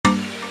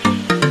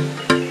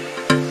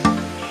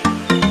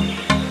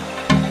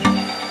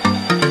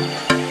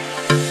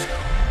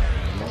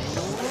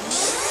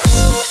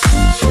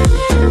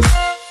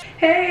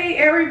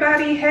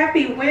everybody,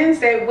 happy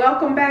Wednesday.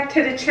 Welcome back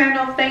to the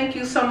channel. Thank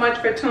you so much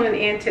for tuning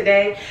in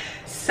today.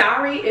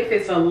 Sorry if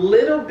it's a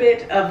little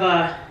bit of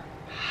a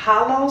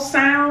hollow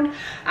sound.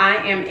 I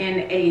am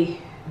in a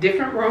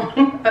different room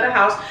of the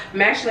house.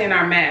 I'm actually in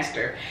our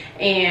master,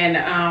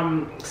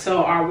 and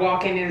so our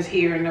walk-in is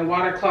here and the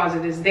water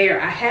closet is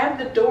there. I have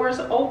the doors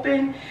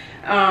open,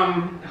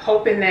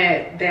 hoping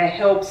that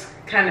helps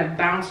kind of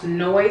bounce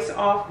noise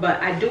off,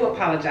 but I do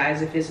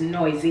apologize if it's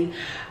noisy,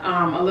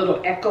 a little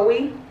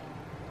echoey.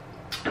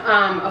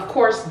 Of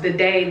course, the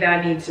day that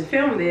I need to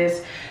film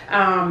this,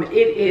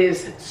 it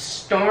is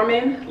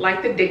storming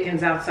like the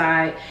dickens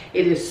outside.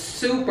 It is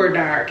super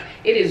dark.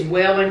 It is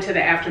well into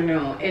the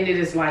afternoon, and it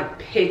is like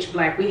pitch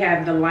black. We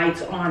have the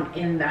lights on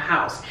in the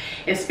house.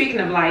 And speaking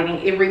of lighting,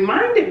 it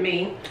reminded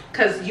me,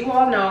 because you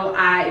all know,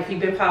 if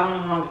you've been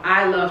following along,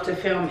 I love to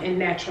film in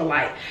natural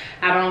light.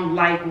 I don't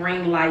like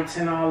ring lights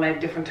and all that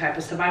different type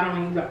of stuff. I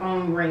don't even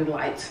own ring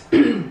lights.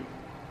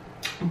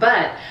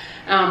 But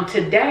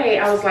today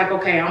I was like,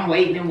 okay, I'm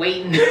waiting and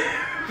waiting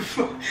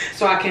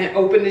so I can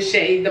open the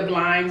shade, the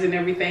blinds and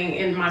everything.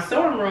 In my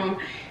sewing room,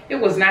 it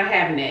was not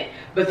having it.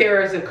 But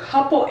there is a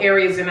couple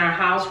areas in our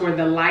house where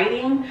the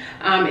lighting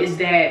is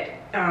that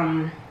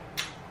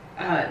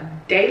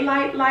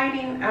daylight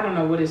lighting. I don't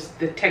know what is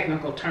the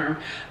technical term,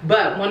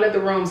 but one of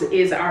the rooms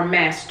is our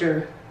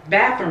master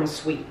bathroom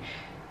suite.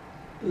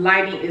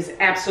 Lighting is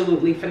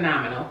absolutely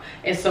phenomenal,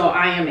 and so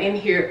I am in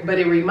here. But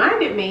it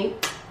reminded me,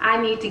 I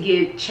need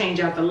to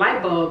change out the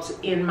light bulbs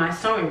in my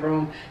sewing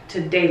room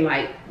to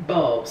daylight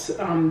bulbs,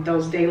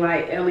 those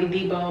daylight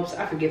LED bulbs.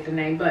 I forget the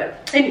name,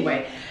 but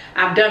anyway,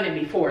 I've done it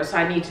before, so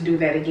I need to do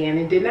that again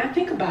and did not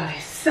think about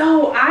it.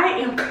 So I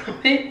am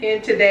coming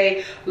in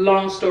today,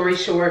 long story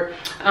short,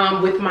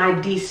 with my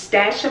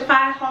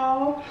Destashify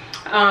haul,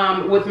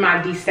 with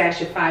my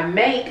Destashify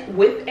make,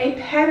 with a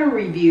pattern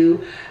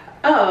review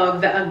of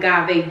the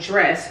Agave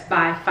dress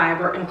by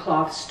Fiber and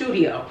Cloth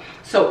Studio.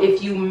 So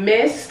if you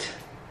missed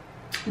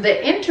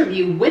the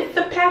interview with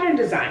the pattern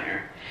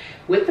designer,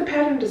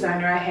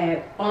 I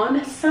had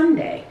on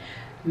Sunday,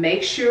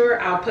 make sure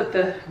I'll put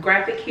the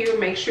graphic here.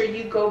 Make sure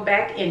you go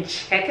back and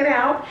check it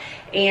out,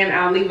 and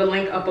I'll leave a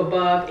link up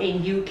above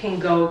and you can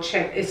go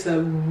check. It's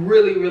a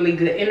really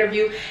good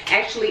interview.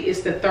 Actually,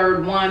 it's the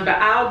third one, but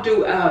I'll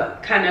do a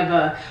kind of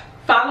a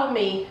follow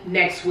me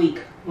next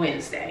week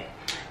Wednesday.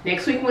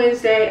 Next week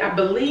Wednesday, I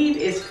believe,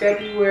 is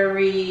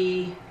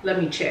February, let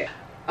me check.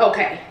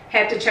 Okay,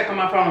 had to check on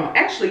my phone.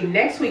 Actually,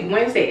 next week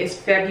Wednesday is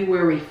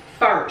February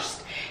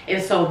 1st.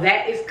 And so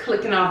that is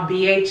clicking off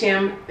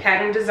BHM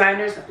Pattern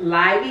Designers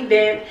live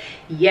event.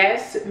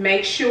 Yes,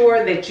 make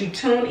sure that you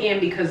tune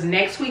in, because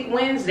next week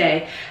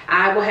Wednesday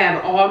I will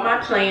have all my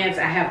plans.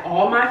 I have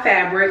all my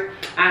fabric.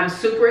 I'm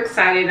super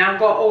excited. I'll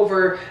go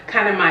over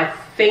kind of my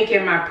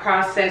thinking, my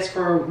process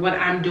for what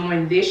I'm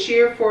doing this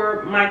year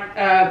for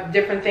my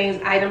different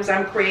things, items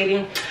I'm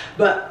creating.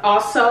 But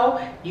also,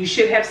 you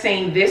should have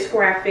seen this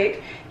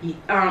graphic.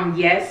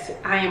 Yes,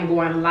 I am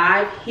going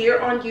live here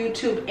on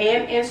YouTube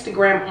and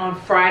Instagram on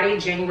Friday,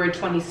 January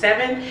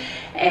 27th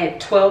at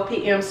 12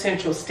 p.m.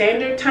 Central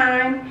Standard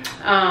Time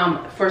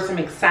for some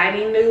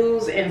exciting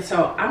news. And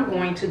so I'm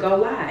going to go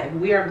live.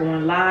 We are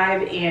going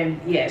live,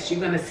 and yes, you're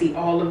going to see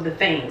all of the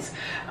things,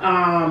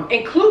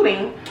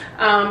 including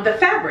the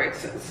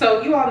fabrics.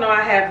 So you all know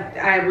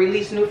I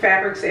release new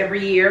fabrics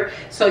every year,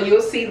 so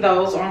you'll see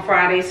those on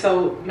Friday.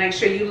 So make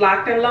sure you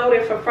locked and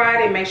loaded for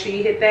Friday. Make sure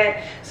you hit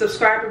that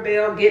subscriber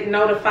bell, get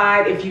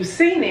notified. If you've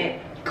seen it,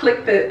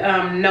 click the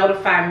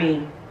notify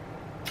me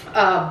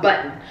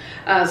button,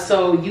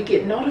 so you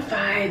get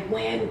notified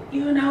when,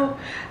 you know,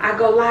 I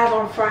go live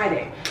on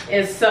Friday.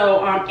 And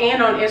so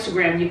and on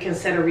Instagram, you can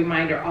set a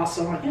reminder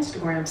also on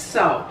Instagram.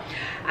 So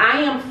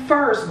I am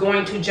first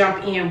going to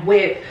jump in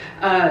with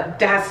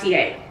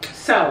Dossier.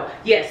 So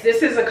yes,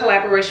 this is a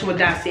collaboration with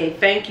Dossier.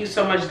 Thank you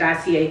so much,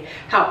 Dossier.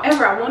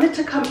 However, I wanted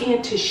to come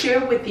in to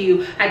share with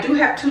you, I do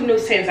have two new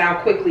scents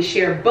I'll quickly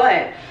share,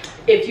 but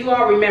if you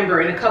all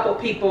remember, and a couple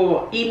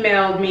people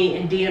emailed me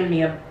and DM'd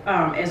me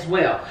as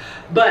well,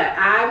 but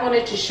I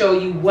wanted to show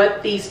you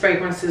what these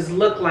fragrances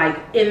look like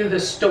in the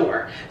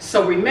store.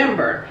 So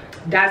remember,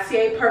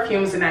 Dossier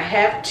perfumes, and I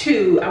have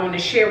two I want to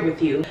share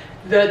with you.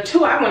 The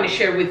two I want to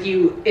share with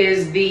you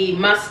is the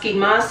Musky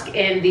Musk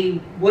and the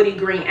Woody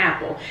Green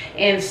Apple.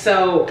 And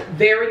so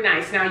very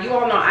nice. Now, you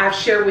all know I've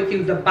shared with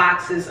you the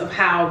boxes of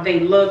how they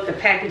look, the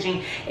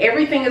packaging.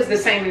 Everything is the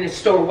same in the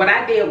store. What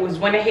I did was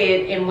went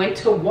ahead and went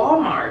to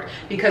Walmart,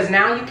 because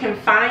now you can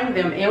find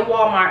them in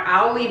Walmart.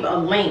 I'll leave a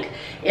link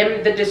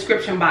in the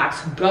description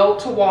box. Go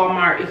to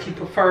Walmart if you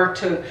prefer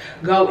to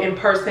go in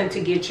person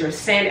to get your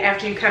scent.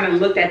 After you kind of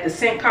looked at the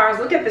scent cards,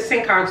 look at the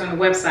scent cards on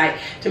the website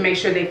to make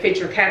sure they fit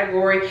your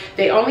category.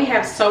 They only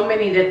have so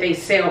many that they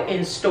sell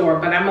in store,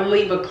 but I'm gonna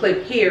leave a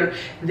clip here.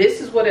 This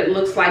is what it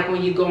looks like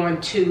when you go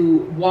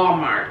into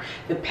Walmart.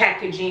 The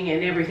packaging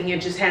and everything,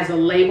 it just has a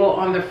label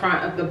on the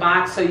front of the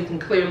box so you can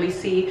clearly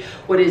see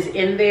what is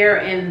in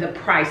there and the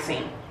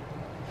pricing.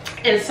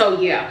 And so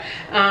yeah,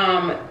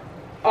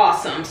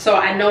 awesome. So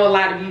I know a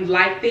lot of you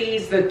like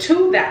these. The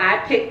two that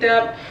I picked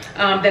up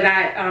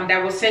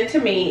that was sent to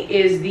me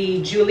is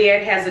the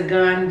Juliet Has a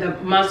Gun, the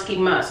Musky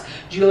Musk.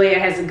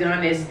 Juliet Has a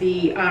Gun is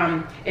the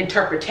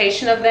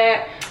interpretation of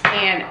that,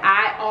 and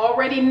I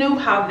already knew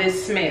how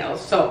this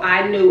smells, so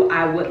I knew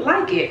I would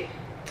like it.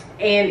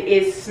 And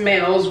it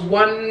smells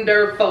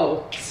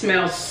wonderful. It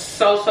smells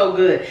so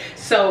good.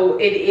 So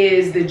it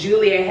is the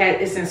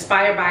it's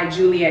inspired by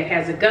Juliet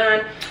Has a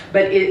Gun,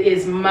 but it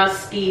is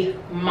musky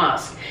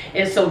musk.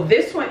 And so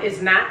this one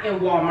is not in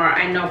Walmart,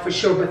 I know for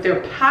sure, but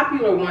their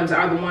popular ones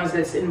are the ones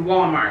that's in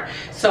Walmart.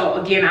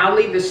 So again, I'll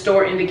leave the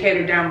store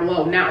indicator down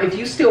below. Now, if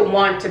you still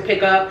want to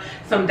pick up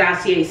some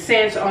Dossier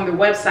scents on the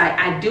website,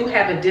 I do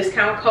have a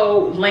discount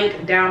code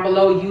link down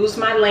below. Use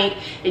my link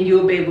and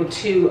you'll be able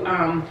to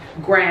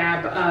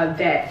grab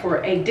that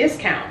for a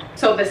discount.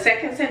 So the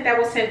second scent that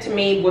was sent to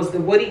me was the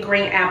Woody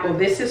Green Apple.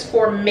 This is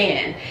for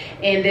men,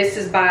 and this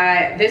is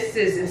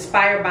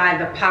inspired by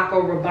the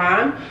Paco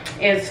Rabanne.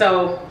 And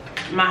so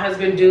my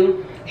husband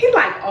he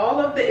like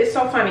all of the, it's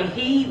so funny,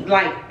 he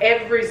like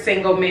every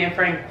single man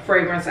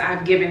fragrance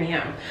I've given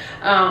him.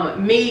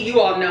 Me,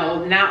 you all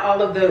know, not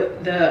all of the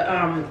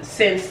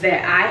scents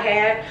that I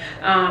had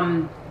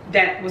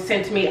that was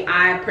sent to me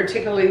I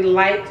particularly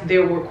liked.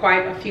 There were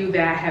quite a few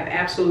that I have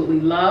absolutely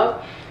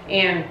loved,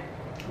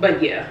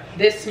 but yeah,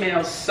 this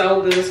smells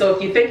so good. So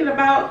if you're thinking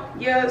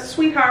about your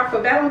sweetheart for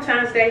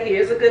Valentine's Day,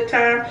 here's a good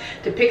time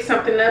to pick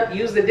something up.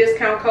 Use the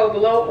discount code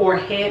below or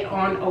head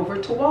on over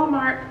to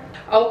Walmart.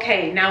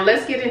 Okay, now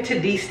let's get into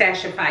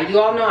Destashify. You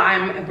all know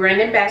I'm a brand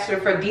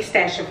ambassador for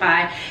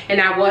Destashify, and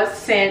I was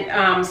sent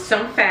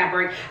some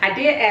fabric. I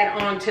did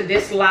add on to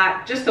this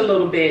lot just a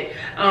little bit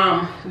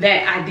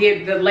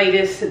the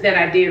latest that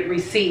I did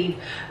receive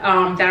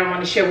that I want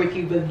to share with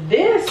you. But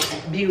this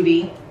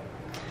beauty,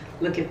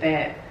 look at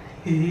that.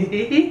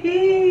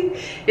 Isn't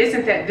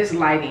that this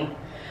lighting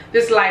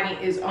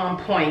is on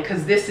point,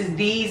 because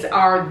these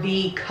are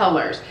the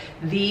colors.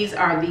 These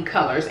are the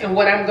colors, and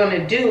what I'm going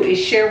to do is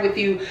share with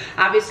you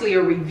obviously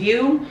a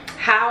review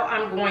how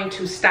I'm going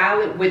to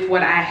style it with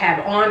what I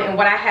have on. And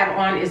what I have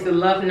on is the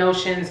Love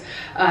Notions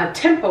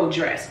tempo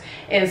dress.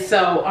 And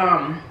so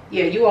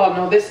yeah, you all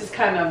know this is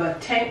kind of a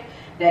tank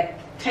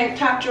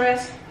top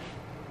dress.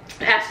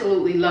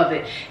 Absolutely love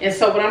it. And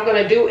so what I'm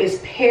going to do is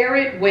pair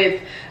it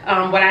with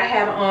what I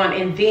have on,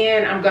 and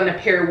then I'm going to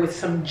pair it with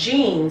some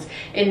jeans,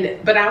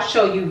 but I'll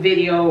show you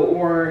video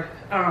or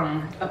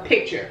a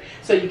picture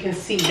so you can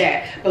see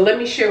that. But let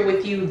me share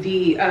with you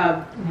the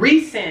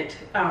recent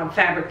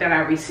fabric that I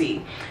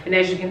received, and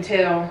as you can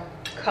tell,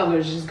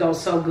 colors just go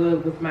so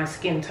good with my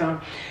skin tone.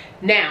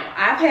 Now,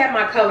 I've had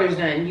my colors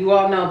done, you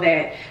all know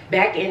that,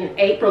 back in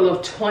April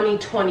of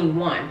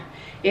 2021.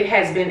 It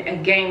has been a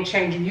game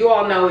changer. You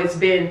all know it's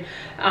been,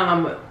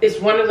 it's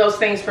one of those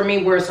things for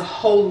me where it's a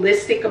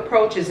holistic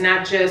approach. It's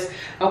not just,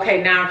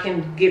 okay, now I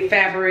can get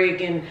fabric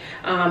and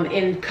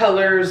in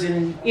colors,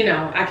 and you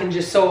know, I can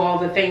just sew all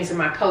the things in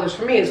my colors.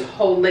 For me, it's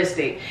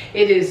holistic.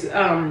 It is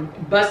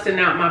busting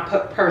out my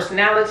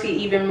personality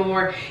even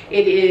more.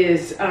 It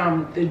is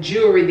the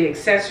jewelry, the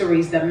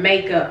accessories, the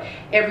makeup,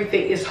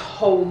 everything is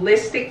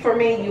holistic for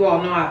me. You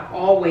all know I've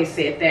always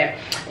said that.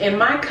 And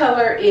my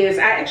color is,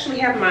 I actually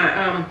have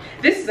my,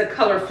 this is a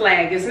color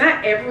flag. It's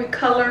not every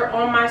color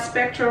on my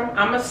spectrum.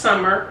 I'm a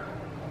summer.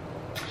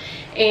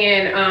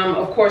 And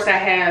of course I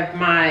have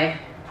my,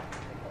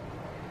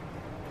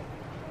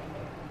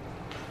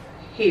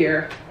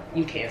 here,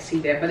 you can't see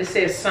that, but it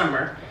says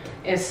summer.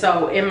 And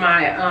so in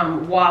my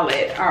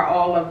wallet are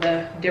all of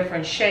the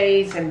different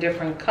shades and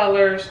different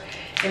colors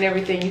and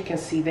everything. You can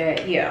see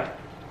that, yeah.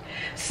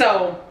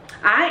 So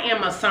I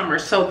am a summer,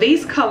 so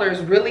these colors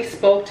really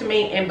spoke to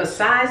me. And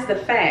besides the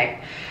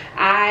fact,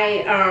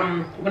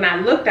 when I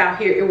looked out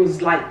here, it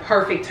was like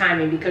perfect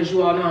timing, because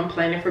you all know I'm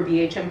planning for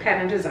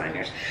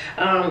bhmpatterndesigners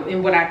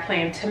and what I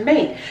plan to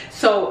make.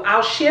 So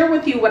I'll share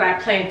with you what I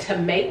plan to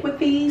make with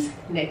these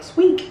next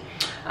week.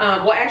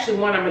 Well, actually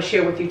one I'm gonna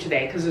share with you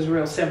today because it's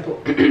real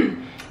simple.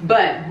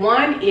 But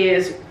one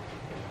is,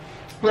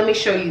 let me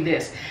show you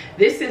this.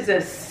 This is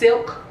a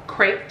silk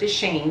crepe de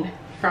chine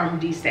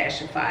from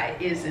Destashify.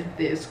 Isn't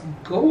this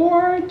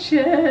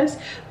gorgeous?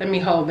 Let me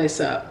hold this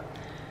up.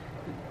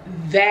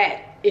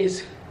 That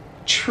is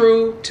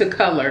true to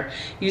color.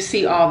 You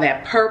see all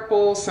that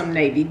purple, some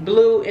navy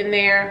blue in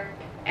there.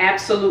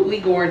 Absolutely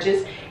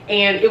gorgeous.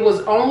 And it was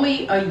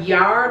only a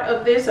yard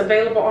of this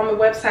available on the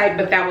website,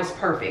 but that was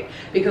perfect,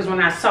 because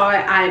when I saw it,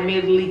 I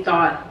immediately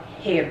thought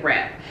head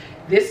wrap.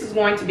 This is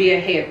going to be a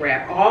head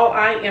wrap. All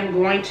I am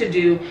going to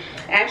do,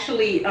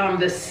 actually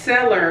the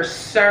seller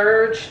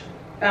serged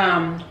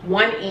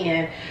one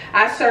end.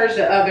 I serged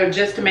the other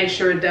just to make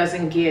sure it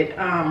doesn't get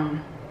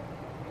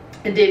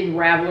it didn't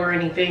ravel or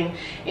anything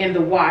in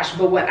the wash.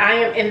 But what I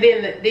am, and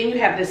then you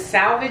have the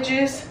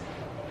salvages,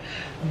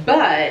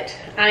 but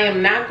I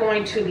am not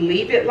going to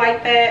leave it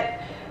like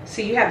that.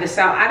 So you have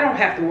the I don't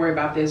have to worry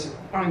about this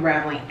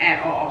unraveling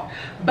at all,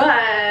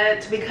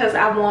 but because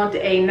I want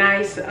a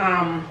nice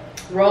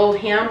rolled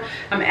hem,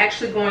 I'm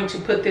actually going to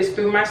put this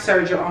through my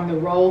serger on the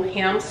rolled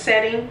hem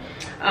setting.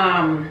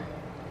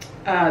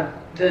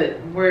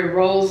 where it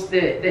rolls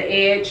the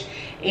edge,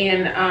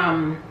 and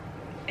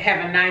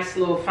have a nice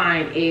little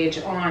fine edge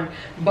on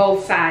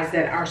both sides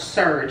that are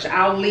serged.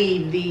 I'll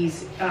leave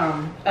these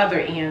other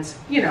ends,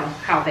 you know,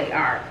 how they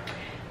are.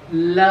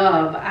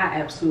 Love, I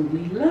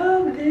absolutely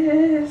love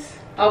this.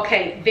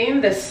 Okay,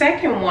 then the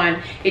second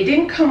one, it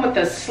didn't come with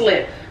a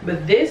slip,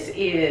 but this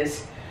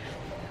is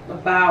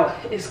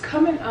it's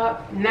coming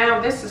up now.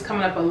 This is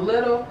coming up a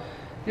little,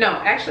 no,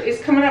 actually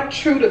it's coming up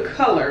true to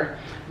color,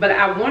 but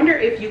I wonder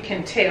if you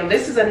can tell.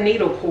 This is a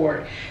needle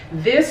cord.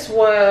 This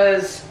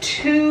was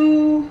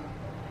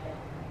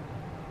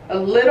a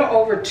little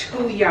over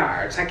 2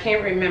 yards. I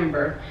can't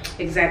remember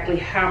exactly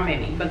how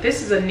many, but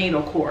this is a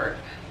needle cord,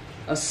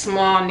 a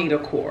small needle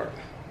cord.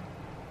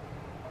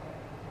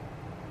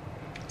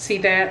 See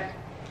that?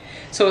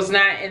 So it's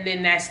not, and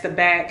then that's the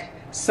back.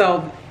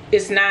 So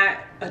it's not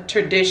a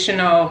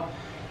traditional,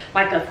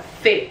 like a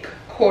thick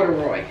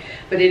corduroy,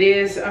 but it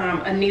is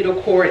a needle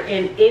cord,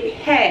 and it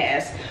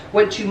has,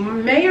 what you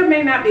may or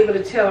may not be able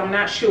to tell, I'm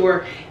not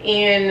sure,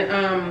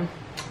 in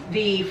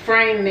the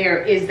frame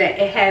there, is that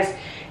it has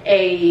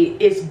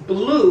it's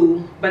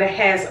blue, but it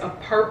has a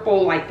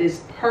purple, like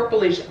this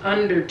purplish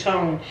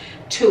undertone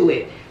to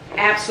it.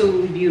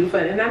 Absolutely beautiful,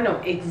 and I know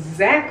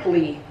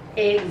exactly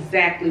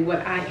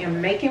what I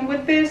am making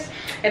with this.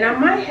 And I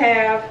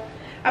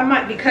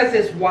might, because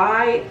it's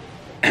wide,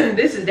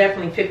 this is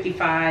definitely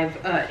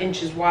 55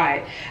 inches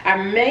wide. I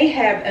may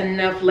have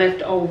enough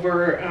left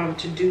over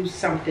to do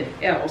something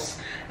else,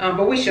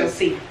 but we shall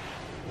see.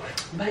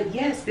 But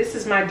yes, this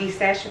is my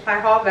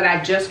Destashify haul that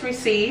I just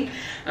received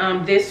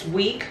this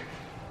week.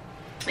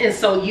 And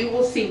so you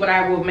will see what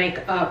I will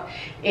make up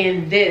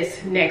in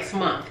this next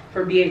month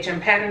for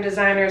BHM Pattern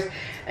Designers.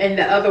 And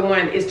the other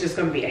one is just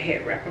going to be a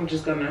head wrap. I'm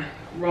just going to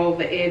roll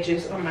the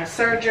edges on my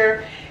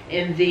serger,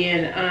 and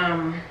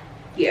then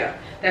yeah,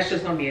 that's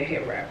just going to be a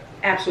head wrap.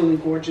 Absolutely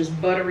gorgeous,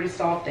 buttery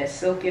soft, that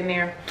silk in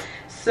there.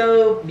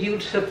 So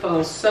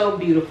beautiful, so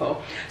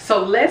beautiful.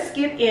 So let's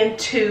get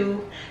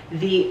into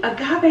the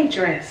agave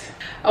dress.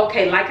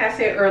 Okay, like I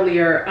said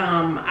earlier,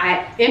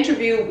 I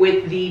interviewed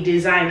with the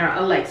designer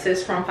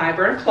Alexis from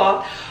Fiber and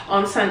Cloth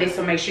on Sunday,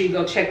 so make sure you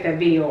go check that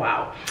video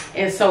out.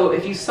 And so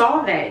if you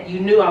saw that, you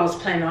knew I was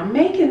planning on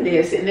making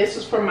this, and this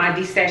was for my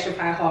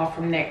Destashify haul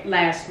from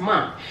last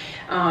month,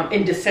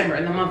 in December,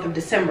 in the month of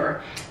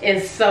December.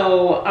 And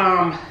so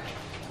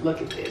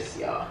look at this,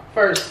 y'all.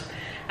 First,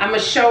 I'm gonna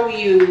show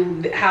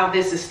you how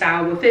this is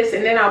styled with this,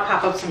 and then I'll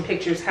pop up some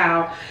pictures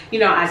how, you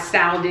know, I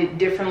styled it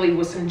differently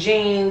with some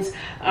jeans,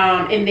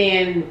 and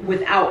then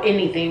without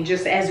anything,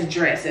 just as a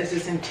dress, as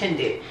it's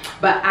intended.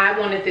 But I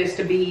wanted this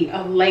to be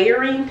a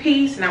layering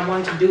piece, and I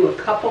wanted to do a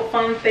couple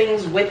fun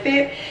things with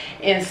it.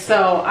 And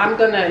so I'm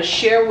gonna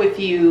share with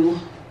you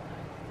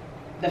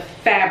the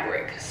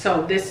fabric.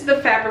 So this is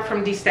the fabric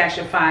from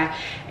Destashify,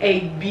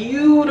 a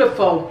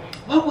beautiful,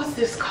 what was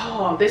this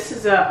called? This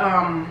is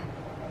a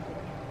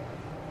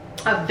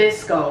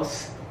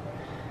viscose.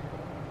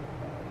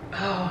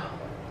 Oh,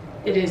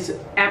 it is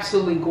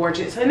absolutely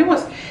gorgeous, and it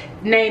was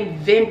named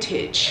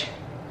Vintage.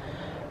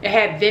 It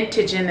had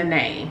vintage in the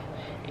name,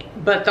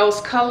 but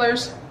those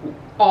colors,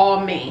 all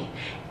me.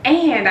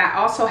 And I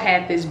also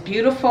had this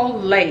beautiful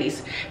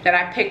lace that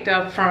I picked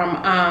up from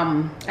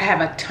I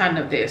have a ton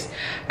of this.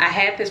 I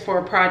had this for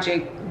a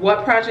project.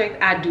 What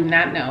project? I do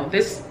not know.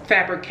 This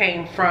fabric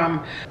came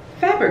from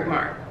Fabric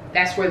Mart.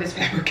 That's where this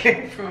fabric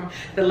came from.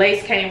 The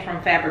lace came from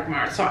Fabric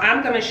Mart. So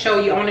I'm going to show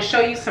you, I want to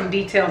show you some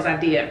details I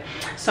did.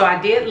 So I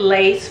did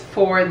lace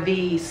for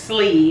the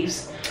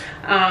sleeves,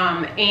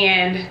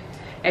 and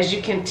as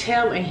you can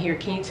tell in here,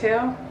 can you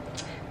tell?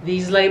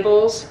 These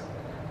labels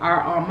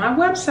are on my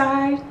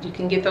website. You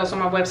can get those on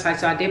my website.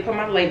 So I did put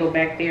my label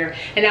back there,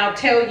 and I'll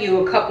tell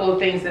you a couple of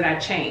things that I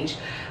changed.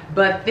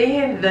 But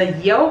then the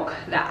yoke,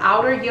 the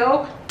outer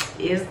yoke,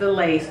 is the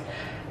lace.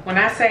 When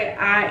I say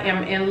I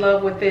am in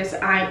love with this,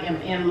 I am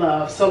in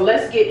love. So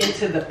let's get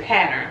into the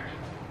pattern.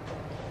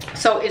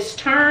 So it's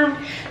termed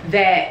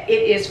that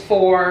it is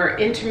for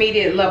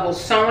intermediate level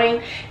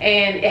sewing,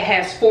 and it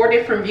has 4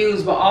 different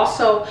views, but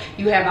also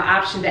you have an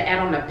option to add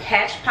on a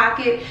patch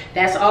pocket.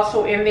 That's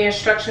also in the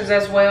instructions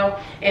as well.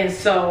 And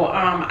so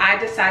I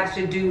decided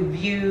to do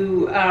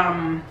view,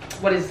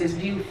 what is this,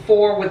 view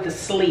 4 with the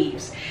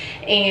sleeves.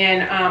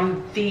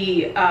 And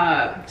the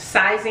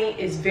sizing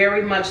is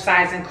very much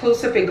size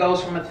inclusive. It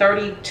goes from a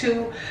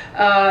 32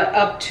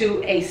 up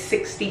to a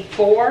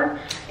 64,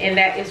 and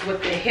that is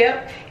with the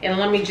hip. And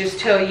let me just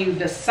tell you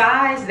the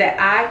size that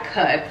I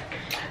cut.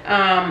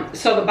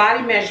 So the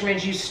body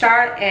measurements, you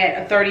start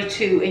at a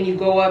 32 and you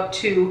go up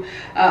to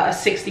a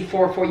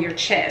 64 for your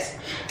chest.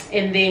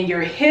 And then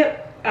your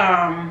hip,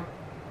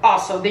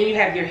 also, then you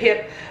have your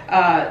hip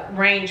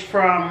range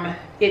from,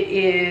 it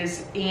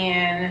is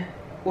in,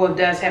 well, it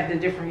does have the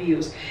different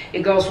views.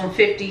 It goes from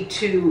 50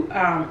 to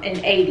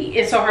an 80.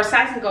 And so her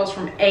sizing goes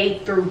from A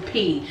through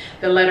P,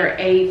 the letter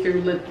A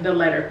through the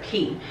letter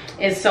P.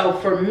 And so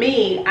for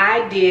me,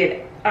 I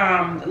did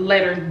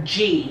letter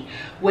G,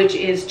 which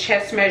is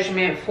chest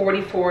measurement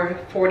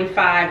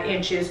 44-45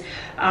 inches,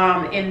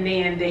 and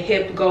then the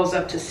hip goes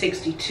up to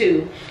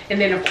 62. And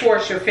then of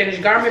course your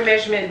finished garment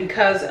measurement,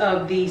 because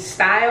of the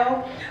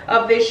style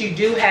of this, you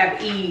do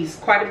have ease,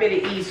 quite a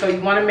bit of ease, so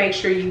you want to make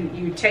sure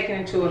you take it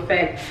into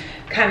effect,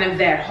 kind of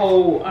that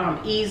whole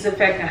ease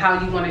effect, and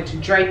how you want it to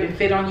drape and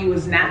fit on you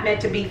is not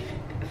meant to be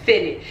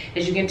fitted.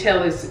 As you can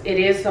tell, it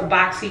is a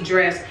boxy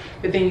dress,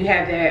 but then you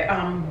have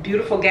that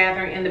beautiful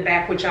gathering in the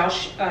back, which I'll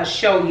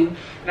show you,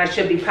 but I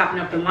should be popping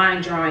up the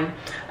line drawing.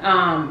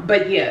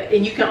 But yeah,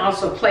 and you can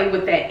also play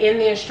with that in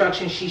the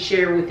instructions she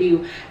shared with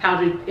you, how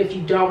to, if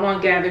you don't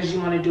want gathers, you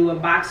want to do a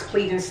box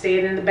pleat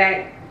instead in the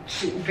back.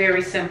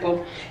 Very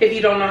simple. If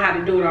you don't know how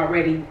to do it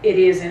already, it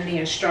is in the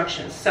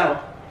instructions. So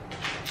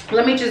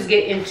let me just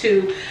get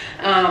into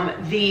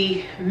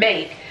the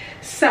make.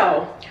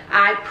 So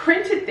I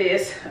printed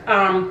this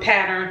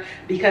pattern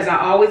because I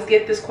always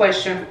get this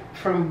question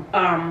from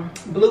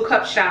Blue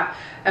Cup Shop.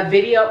 A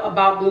video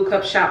about Blue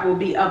Cup Shop will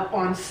be up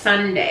on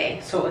Sunday.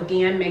 So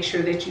again, make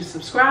sure that you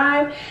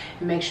subscribe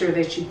and make sure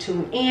that you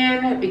tune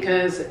in,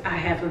 because I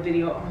have a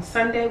video on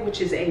Sunday, which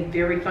is a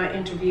very fun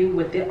interview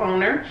with the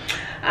owner.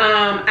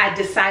 I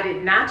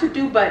decided not to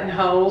do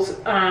buttonholes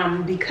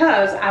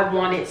because I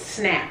wanted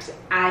snaps.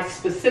 I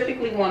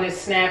specifically wanted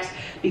snaps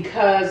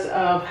because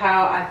of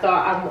how I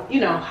thought,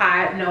 how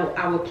I know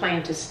I would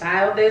plan to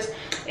style this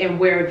and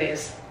wear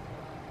this.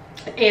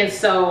 And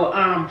so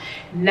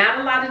not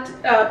a lot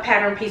of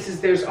pattern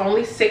pieces. There's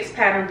only 6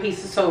 pattern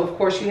pieces. So of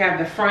course you have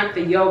the front,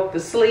 the yoke, the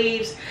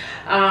sleeves,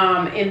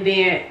 and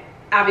then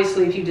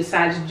obviously if you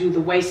decide to do the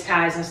waist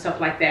ties and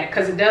stuff like that,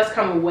 because it does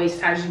come with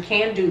waist ties, you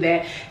can do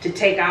that to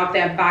take out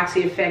that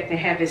boxy effect and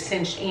have it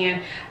cinched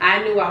in.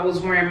 I knew I was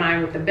wearing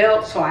mine with the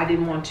belt, so I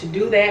didn't want to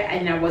do that,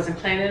 and I wasn't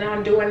planning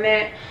on doing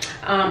that.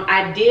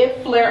 I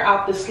did flare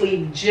out the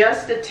sleeve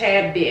just a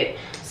tad bit.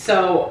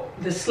 So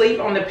the sleeve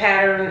on the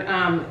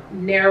pattern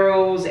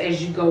narrows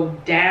as you go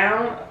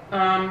down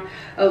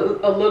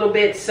a little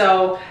bit.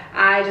 So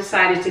I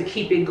decided to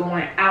keep it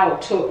going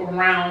out to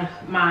around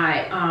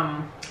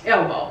my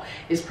elbow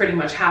is pretty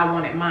much how I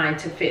wanted mine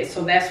to fit.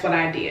 So that's what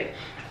I did.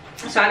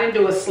 So I didn't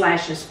do a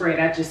slash and spread.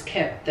 I just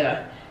kept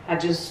I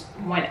just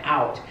went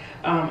out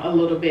a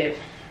little bit.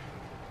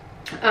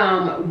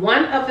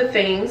 One of the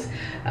things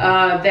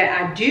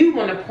that I do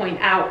want to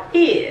point out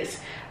is,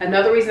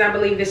 another reason I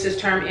believe this is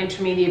termed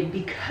intermediate,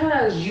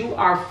 because you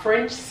are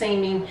French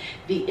seaming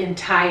the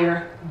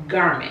entire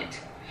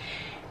garment,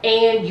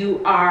 and you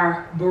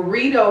are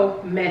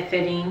burrito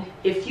methoding,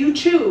 if you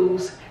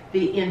choose,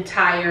 the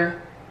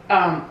entire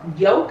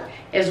yoke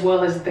as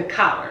well as the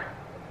collar.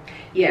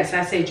 Yes,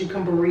 I said you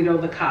can burrito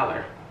the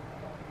collar.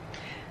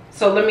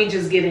 So let me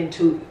just get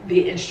into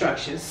the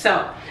instructions.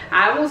 So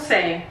I will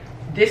say,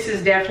 this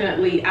is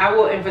definitely, I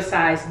will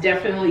emphasize,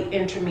 definitely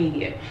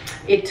intermediate.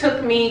 It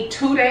took me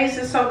 2 days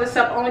to sew this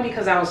up, only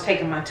because I was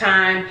taking my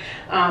time.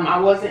 I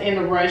wasn't in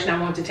a rush, and I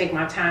wanted to take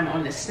my time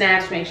on the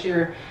snaps, make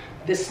sure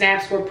the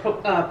snaps were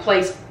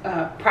placed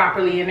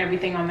properly and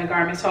everything on the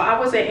garment. So I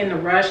wasn't in a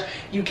rush.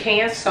 You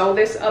can sew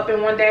this up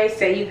in one day.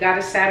 Say you got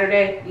a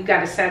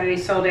Saturday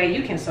sew day,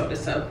 you can sew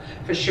this up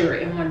for sure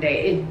in one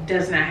day. It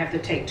does not have to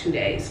take 2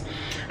 days.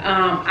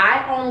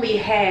 I only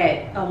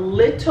had a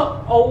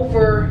little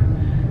over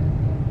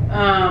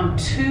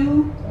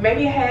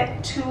maybe I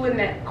had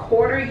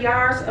 2¼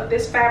 yards of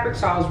this fabric,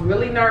 so I was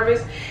really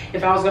nervous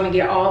if I was going to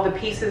get all the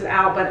pieces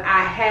out, but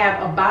I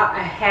have about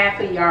a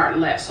 ½ yard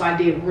left, so I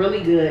did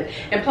really good.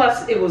 And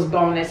plus it was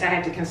bonus. I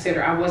had to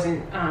consider I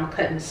wasn't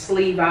cutting the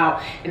sleeve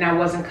out, and I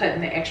wasn't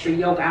cutting the extra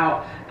yoke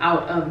out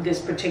of this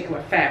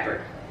particular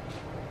fabric.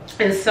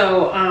 And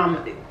so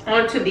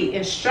onto the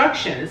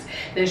instructions.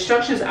 The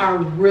instructions are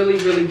really,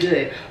 really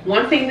good.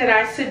 One thing that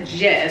I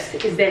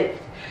suggest is that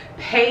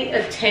pay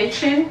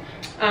attention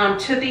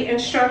to the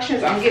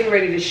instructions. I'm getting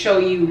ready to show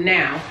you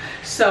now.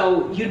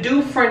 So you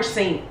do French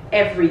seam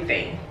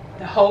everything.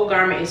 The whole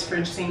garment is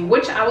French seam,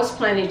 which I was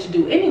planning to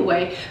do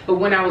anyway, but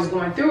when I was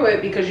going through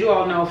it, because you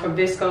all know for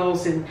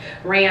viscose and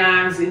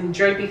rayons and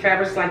drapey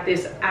fabrics like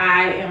this,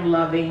 I am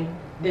loving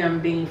them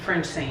being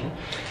French seam.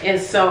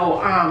 And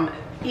so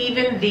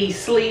even the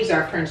sleeves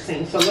are French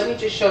seam. So let me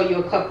just show you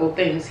a couple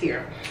things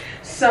here.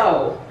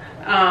 So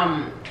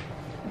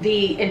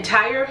the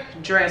entire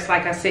dress,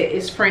 like I said,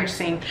 is French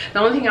seam. The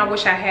only thing I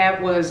wish I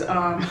had was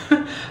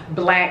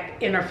black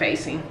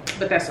interfacing,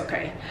 but that's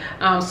okay.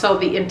 So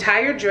the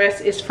entire dress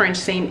is French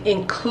seam,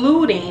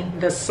 including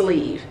the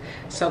sleeve.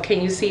 So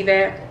can you see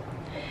that?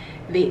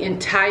 The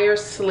entire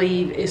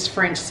sleeve is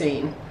French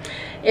seam.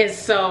 And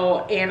so,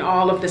 and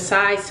all of the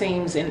side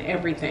seams and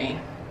everything.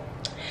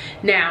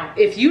 Now,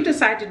 if you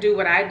decide to do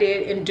what I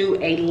did and do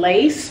a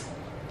lace,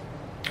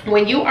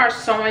 when you are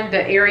sewing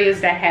the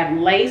areas that have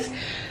lace,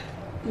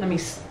 let me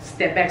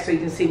step back so you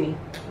can see me.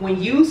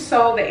 When you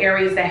sew the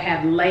areas that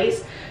have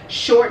lace,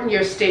 shorten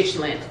your stitch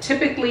length.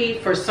 Typically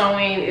for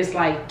sewing it's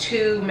like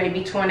 2, maybe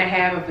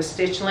 2.5 of a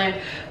stitch length,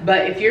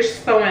 but if you're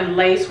sewing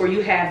lace where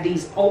you have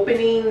these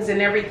openings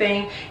and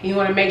everything, you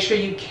want to make sure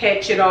you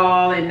catch it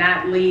all and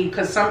not leave,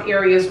 because some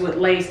areas with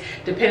lace,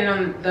 depending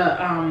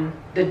on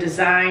the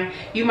design,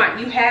 you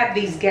have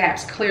these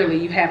gaps. Clearly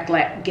you have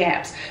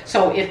gaps,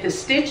 so if the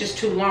stitch is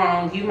too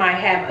long, you might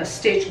have a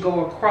stitch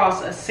go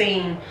across a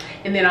seam,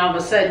 and then all of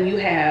a sudden you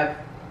have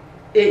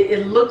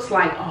it looks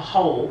like a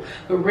hole,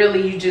 but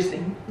really you just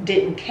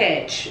didn't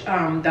catch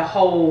the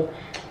whole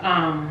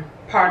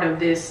part of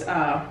this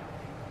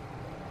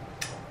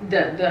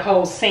the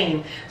whole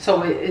seam,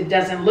 so it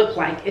doesn't look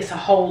like it's a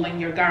hole in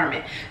your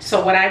garment.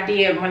 So what I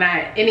did when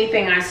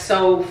anything I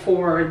sewed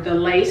for the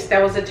lace that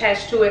was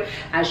attached to it,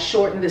 I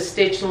shortened the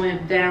stitch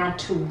length down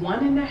to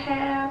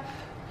 1.5,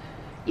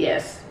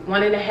 yes,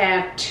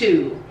 1.5,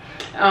 2,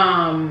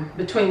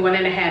 between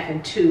 1.5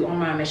 and 2 on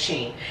my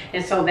machine.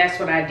 And so that's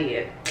what I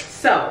did.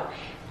 So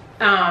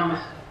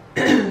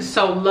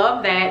so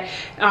love that.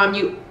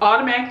 You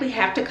automatically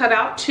have to cut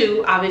out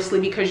 2, obviously,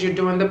 because you're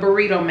doing the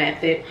burrito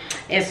method.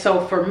 And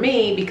so for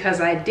me,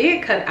 because I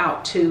did cut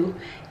out 2,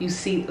 you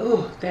see,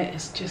 oh, that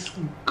is just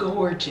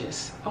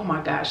gorgeous. Oh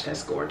my gosh,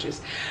 that's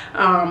gorgeous.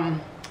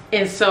 And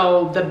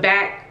so the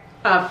back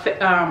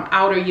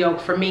outer yoke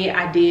for me,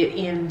 I did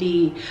in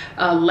the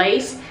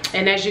lace,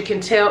 and as you can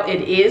tell,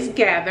 it is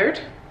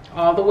gathered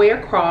all the way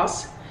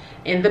across.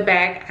 In the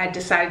back, I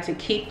decided to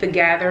keep the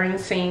gathering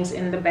seams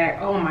in the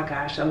back. Oh my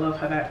gosh, I love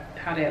how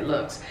that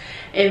looks.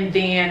 And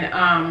then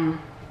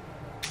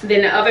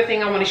the other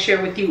thing I want to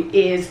share with you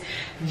is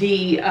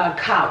the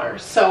collar.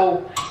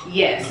 So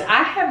yes,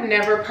 I have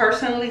never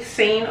personally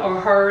seen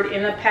or heard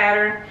in a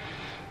pattern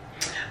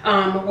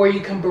where you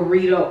can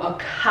burrito a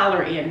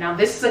collar in. Now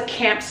this is a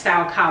camp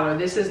style collar.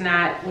 This is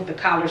not with the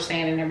collar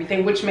stand and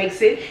everything, which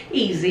makes it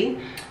easy.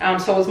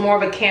 So it's more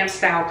of a camp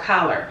style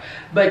collar,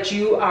 but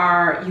you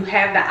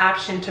have the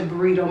option to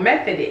burrito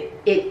method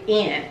it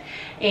in.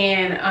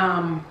 And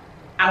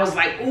I was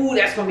like, ooh,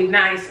 that's gonna be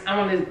nice. I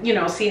want to, you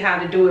know, see how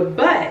to do it.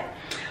 But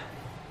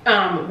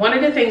one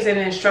of the things in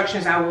the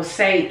instructions I will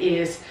say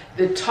is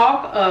the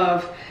talk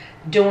of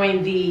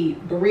doing the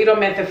burrito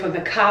method for the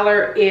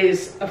collar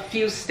is a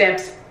few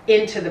steps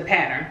into the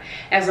pattern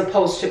as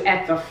opposed to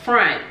at the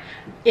front.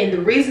 And the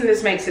reason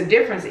this makes a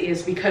difference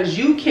is because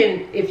you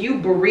can, if you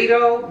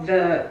burrito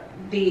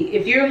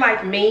if you're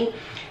like me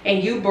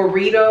and you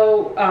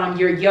burrito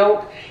your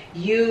yoke,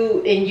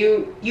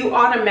 you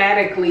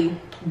automatically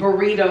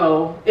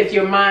burrito, if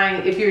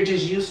you're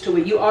just used to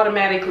it, you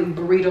automatically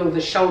burrito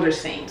the shoulder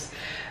seams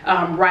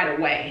right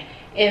away.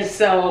 And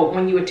so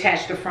when you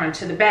attach the front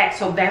to the back,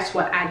 so that's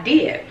what I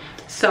did.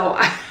 So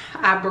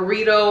I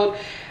burritoed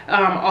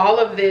all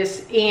of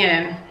this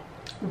in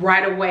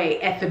right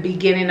away at the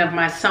beginning of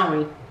my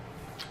sewing,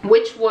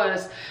 which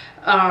was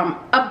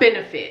a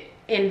benefit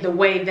in the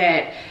way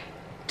that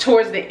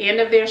towards the end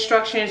of the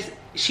instructions,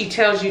 she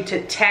tells you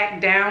to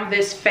tack down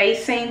this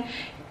facing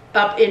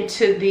up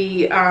into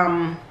the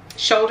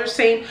shoulder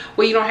seam.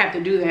 Well, you don't have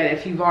to do that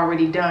if you've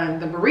already done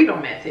the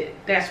burrito method.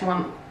 That's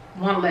one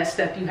less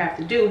step you have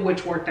to do,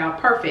 which worked out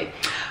perfect.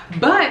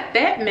 But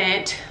that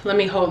meant, let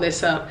me hold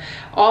this up,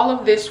 all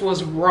of this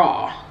was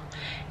raw,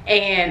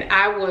 and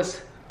I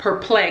was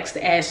perplexed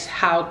as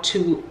how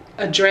to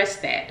address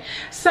that.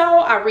 So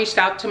I reached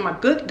out to my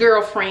good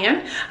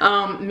girlfriend,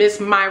 Miss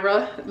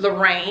Myra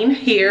Lorraine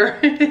here.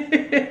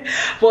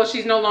 Well,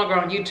 she's no longer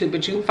on YouTube,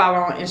 but you can follow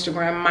her on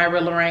Instagram,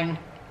 Myra Lorraine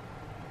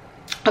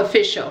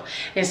Official.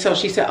 And so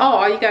she said, oh,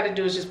 all you got to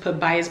do is just put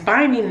bias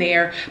binding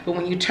there, but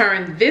when you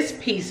turn this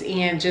piece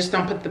in, just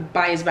don't put the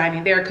bias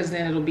binding there, because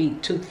then it'll be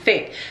too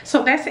thick.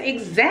 So that's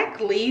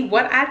exactly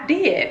what I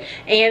did,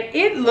 and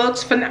it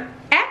looks phenomenal.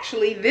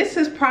 Actually, this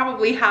is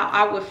probably how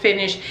I would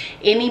finish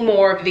any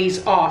more of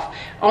these off,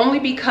 only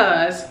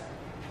because,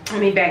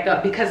 let me back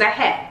up, because I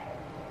had,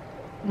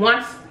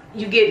 once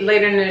you get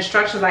later in the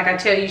instructions, like I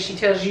tell you, she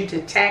tells you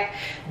to tack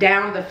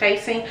down the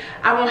facing,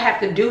 I won't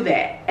have to do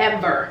that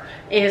ever.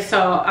 And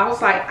so I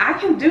was like, I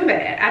can do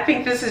that. I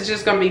think this is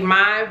just gonna be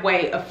my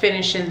way of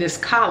finishing this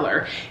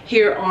collar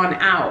here on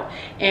out.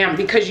 And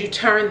because you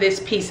turn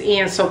this piece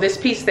in, so this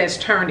piece that's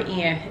turned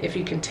in, if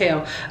you can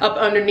tell, up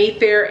underneath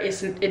there,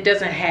 it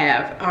doesn't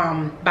have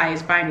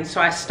bias binding. So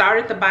I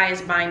started the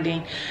bias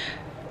binding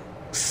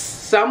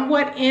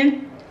somewhat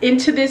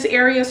into this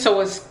area, so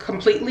it's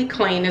completely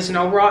clean, there's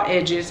no raw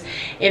edges,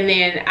 and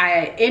then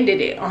I ended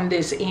it on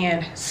this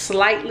end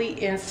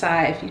slightly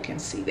inside, if you can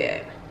see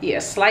that, yeah,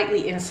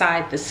 slightly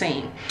inside the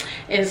seam.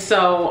 And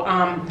so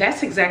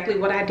that's exactly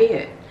what I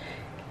did,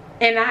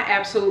 and I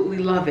absolutely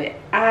love it.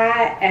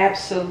 I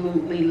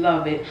absolutely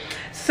love it.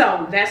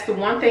 So that's the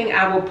one thing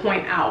I will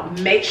point out.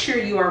 Make sure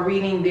you are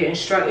reading the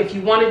instruction. If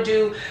you want to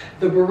do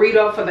the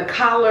burrito for the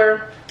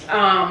collar,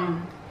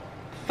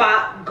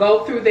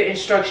 go through the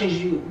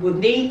instructions. You will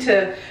need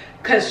to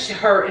because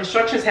her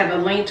instructions have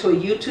a link to a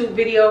YouTube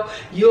video,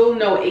 you'll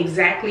know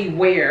exactly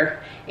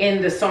where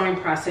in the sewing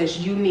process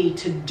you need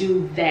to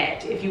do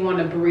that if you want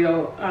to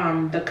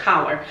burrito the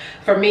collar.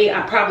 For me,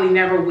 I probably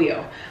never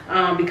will,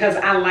 because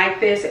I like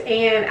this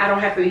and I don't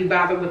have to be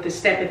bothered with the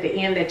step at the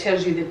end that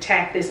tells you to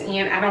tack this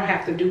in. I don't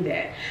have to do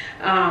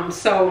that.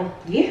 So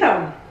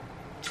yeah,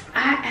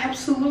 I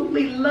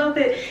absolutely love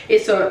it.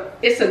 It's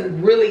a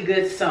really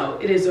good sew.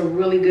 It is a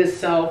really good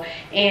sew.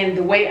 And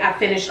the way I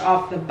finished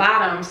off the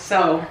bottom,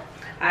 so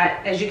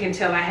as you can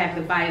tell, I have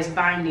the bias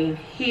binding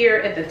here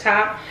at the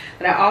top,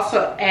 but I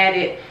also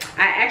added,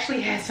 I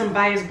actually had some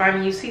bias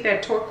binding. You see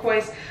that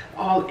turquoise?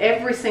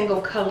 Every single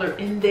color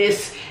in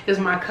this is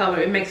my color.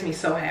 It makes me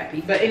so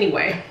happy. But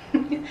anyway,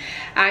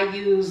 I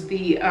use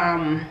the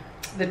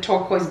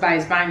turquoise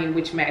bias binding,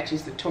 which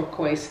matches the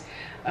turquoise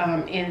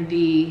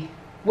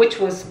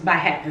which was by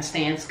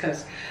happenstance,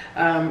 because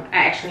I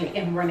actually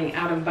am running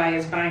out of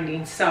bias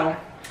binding. So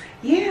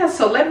yeah,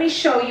 so let me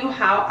show you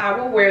how I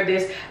will wear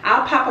this.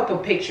 I'll pop up a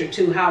picture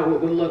too, how it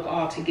would look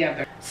all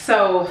together.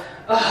 So,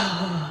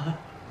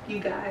 you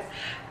guys,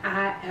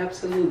 I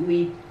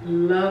absolutely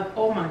love,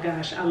 oh my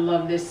gosh, I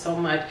love this so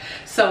much.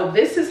 So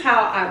this is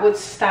how I would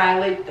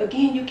style it.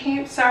 Again, you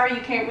can't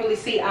really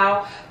see.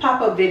 I'll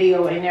pop a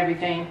video and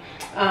everything.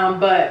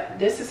 But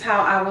this is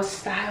how I would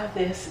style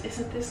this.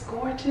 Isn't this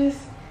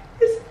gorgeous?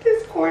 Isn't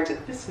this gorgeous?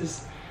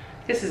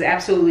 This is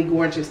absolutely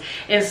gorgeous.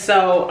 And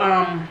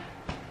so,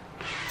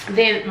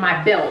 then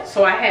my belt,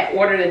 so I had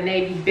ordered a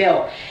navy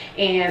belt,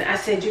 and I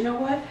said, you know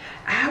what,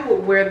 I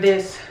would wear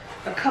this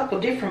a couple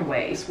different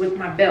ways with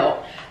my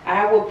belt.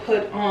 I will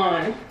put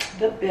on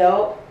the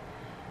belt.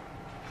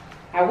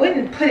 I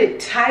wouldn't put it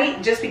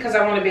tight just because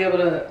I want to be able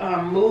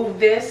to move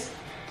this,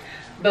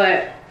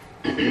 but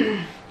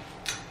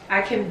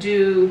I can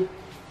do,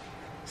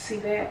 see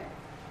that?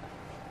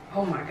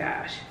 Oh my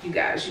gosh, you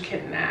guys, you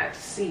cannot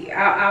see.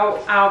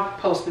 I'll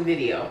post the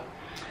video.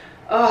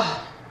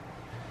 Oh.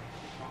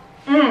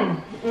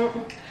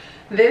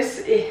 This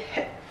is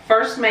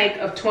first make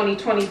of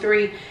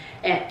 2023,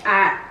 and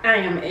I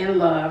am in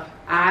love.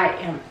 I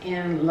am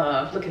in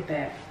love. Look at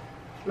that.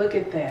 Look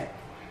at that.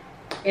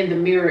 And the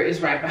mirror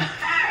is right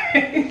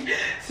behind.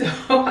 So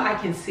I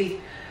can see.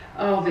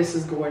 Oh, this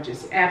is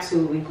gorgeous.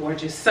 Absolutely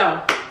gorgeous.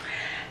 So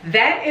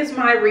that is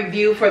my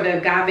review for the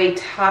Agave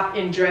top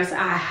and dress.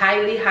 I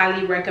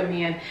highly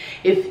recommend,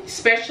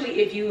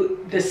 especially if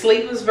you, the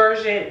sleeveless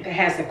version that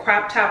has the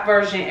crop top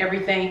version,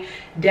 everything,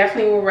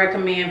 definitely will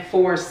recommend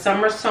for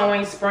summer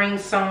sewing, spring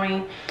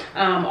sewing,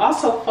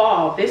 also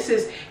fall. This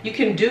is, you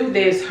can do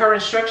this. Her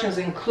instructions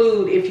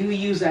include, if you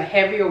use a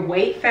heavier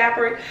weight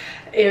fabric,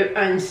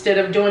 instead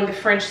of doing the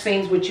French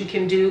seams, which you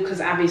can do, because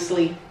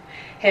obviously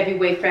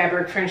heavyweight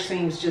fabric, French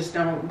seams just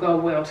don't go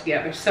well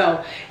together.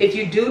 So if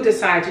you do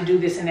decide to do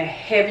this in a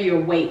heavier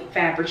weight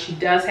fabric, she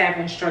does have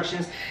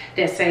instructions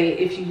that say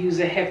if you use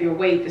a heavier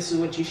weight, this is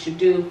what you should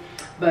do.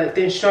 But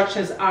the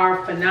instructions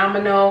are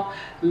phenomenal.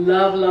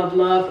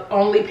 Love.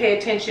 Only pay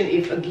attention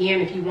if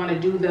you want to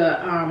do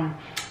the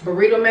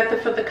burrito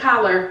method for the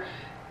collar.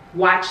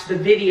 Watch the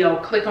video,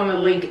 click on the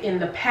link in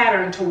the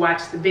pattern to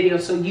watch the video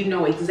so you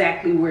know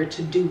exactly where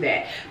to do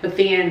that. But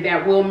then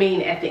that will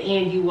mean at the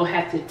end you will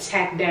have to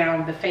tack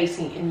down the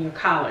facing in your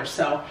collar.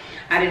 So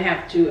I didn't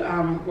have to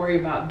worry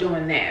about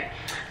doing that.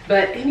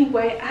 But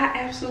anyway, I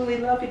absolutely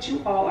love it.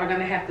 You all are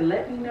gonna have to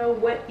let me know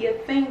what you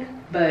think.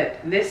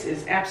 But this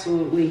is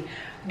absolutely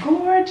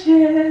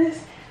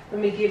gorgeous. Let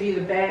me give you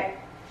the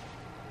back.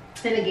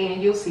 And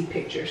again, you'll see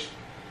pictures.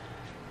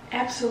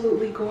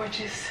 Absolutely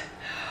gorgeous.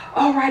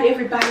 All right,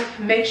 everybody,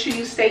 make sure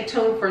you stay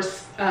tuned for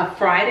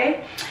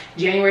Friday,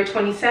 January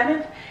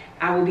 27th.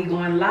 I will be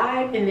going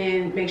live, and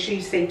then make sure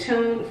you stay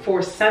tuned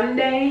for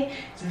Sunday's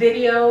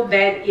video.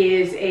 That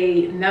is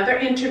another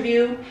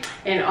interview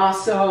and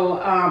also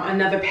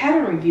another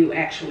pattern review,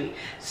 actually.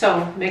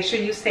 So make sure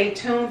you stay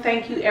tuned.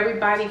 Thank you,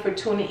 everybody, for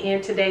tuning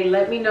in today.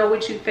 Let me know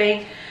what you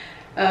think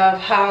of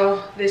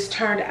how this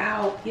turned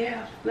out.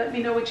 Yeah, let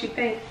me know what you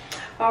think.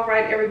 All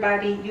right,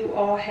 everybody, you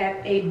all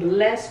have a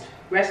blessed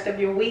rest of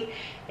your week,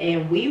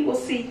 and we will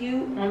see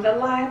you on the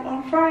live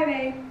on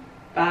Friday.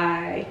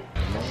 Bye.